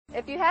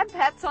If you have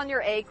pets on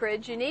your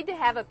acreage, you need to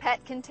have a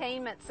pet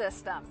containment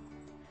system.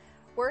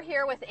 We're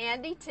here with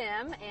Andy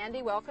Tim.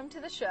 Andy, welcome to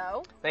the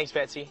show. Thanks,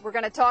 Betsy. We're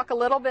going to talk a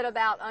little bit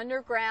about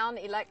underground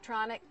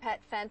electronic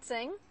pet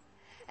fencing.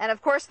 And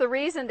of course, the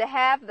reason to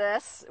have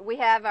this, we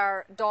have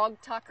our dog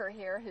Tucker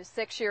here, who's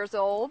 6 years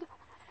old.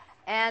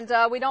 And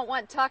we don't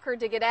want Tucker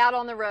to get out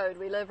on the road.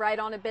 We live right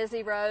on a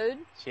busy road.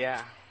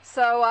 Yeah.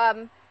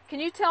 So can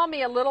you tell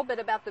me a little bit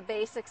about the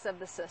basics of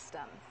the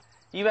system?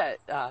 You bet.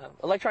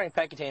 Electronic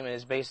pet containment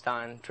is based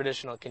on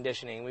traditional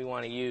conditioning. We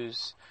want to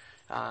use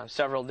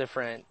several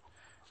different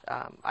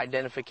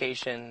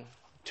identification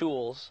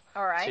tools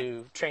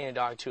to train a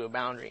dog to a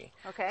boundary.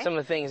 Okay. Some of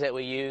the things that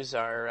we use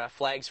are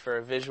flags for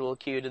a visual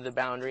cue to the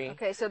boundary.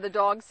 Okay, so the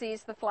dog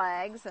sees the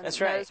flags and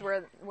knows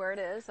where it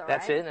is.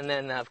 That's it. And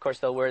then, of course,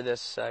 they'll wear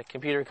this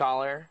computer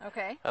collar,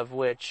 of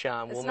which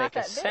will make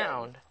a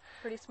sound.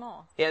 Pretty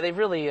small. Yeah, they've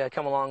really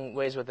come a long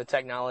ways with the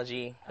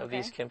technology of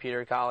these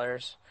computer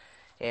collars.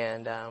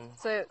 And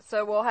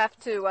so we'll have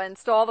to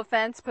install the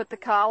fence, put the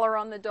collar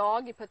on the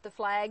dog, you put the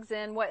flags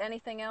in,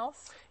 anything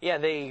else? Yeah,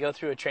 they go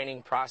through a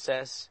training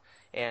process,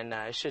 and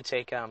it should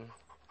take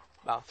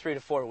about 3 to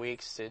 4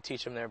 weeks to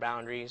teach them their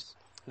boundaries.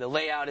 The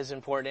layout is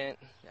important.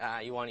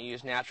 You want to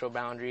use natural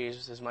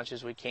boundaries as much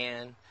as we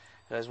can,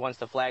 because once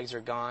the flags are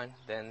gone,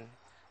 then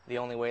the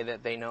only way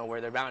that they know where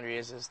their boundary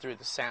is through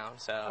the sound.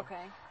 So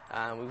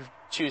we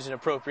choose an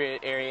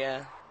appropriate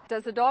area.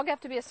 Does the dog have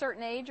to be a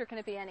certain age, or can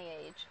it be any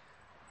age?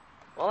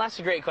 Well, that's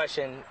a great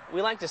question.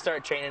 We like to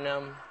start training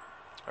them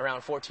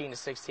around 14 to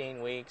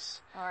 16 weeks.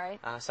 All right.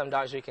 Some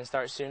dogs we can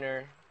start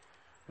sooner,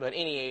 but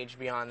any age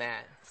beyond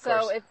that.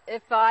 So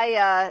if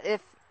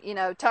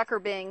Tucker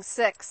being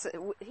 6,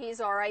 he's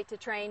all right to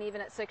train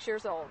even at 6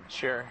 years old?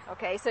 Sure.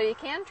 Okay, so you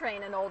can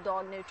train an old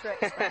dog new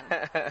tricks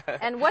then.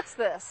 And what's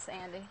this,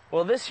 Andy?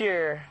 Well, this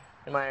here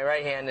in my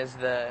right hand is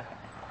the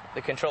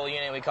control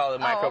unit. We call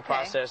it a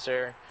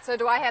microprocessor. Okay. So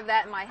do I have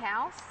that in my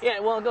house? Yeah,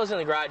 well, it goes in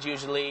the garage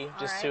usually,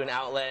 just to an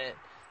outlet.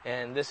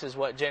 And this is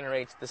what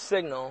generates the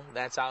signal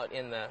that's out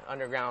in the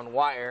underground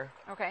wire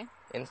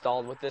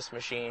installed with this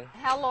machine.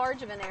 How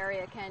large of an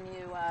area can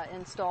you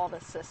install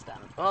this system?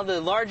 Well, the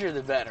larger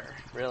the better,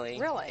 really.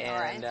 Really?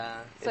 And, all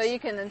right. So you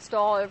can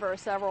install over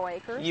several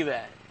acres? You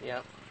bet,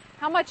 yep.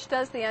 How much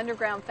does the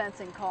underground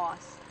fencing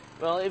cost?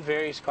 Well, it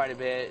varies quite a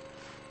bit.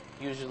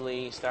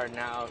 Usually starting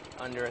out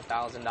under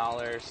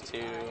 $1,000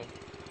 to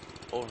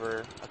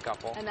over a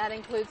couple. And that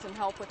includes some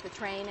help with the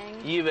training?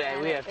 You bet.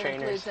 We have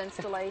trainers. It includes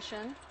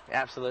installation?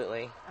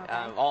 Absolutely.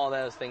 All of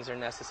those things are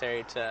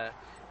necessary to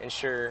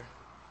ensure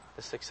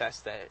the success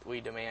that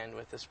we demand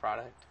with this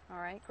product. All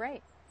right,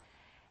 great.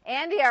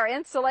 Andy, our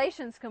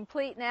installation's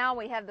complete now.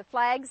 We have the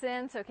flags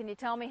in, so can you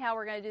tell me how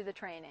we're going to do the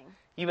training?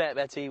 You bet,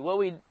 Betsy. Well,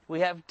 we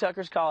have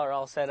Tucker's collar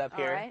all set up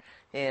here. Right.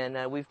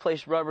 And we've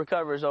placed rubber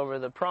covers over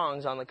the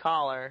prongs on the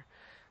collar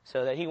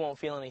so that he won't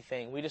feel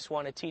anything. We just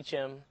want to teach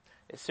him,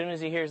 as soon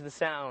as he hears the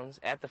sounds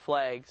at the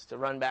flags, to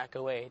run back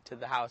away to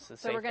the house.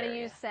 So we're going to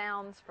use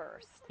sounds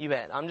first. You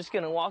bet. I'm just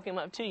going to walk him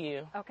up to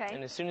you. Okay.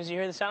 And as soon as you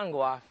hear the sound go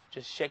off,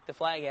 just shake the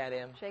flag at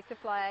him. Shake the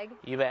flag.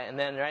 You bet. And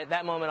then right at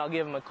that moment, I'll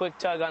give him a quick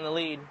tug on the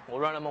lead. We'll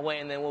run him away,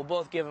 and then we'll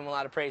both give him a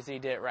lot of praise that he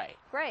did it right.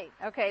 Great.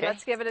 Okay,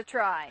 let's give it a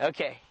try.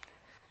 Okay.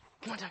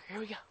 Come on, Tucker. Here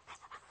we go.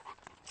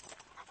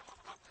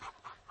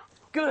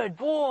 Good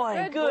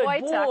boy. Good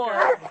boy,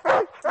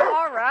 Tucker.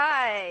 All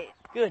right.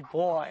 Good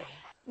boy.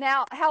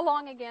 Now, how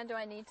long again do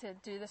I need to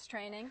do this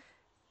training?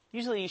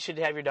 Usually you should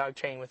have your dog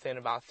trained within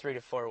about 3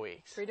 to 4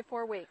 weeks. 3 to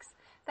 4 weeks.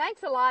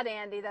 Thanks a lot,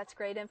 Andy. That's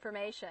great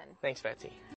information. Thanks, Betsy.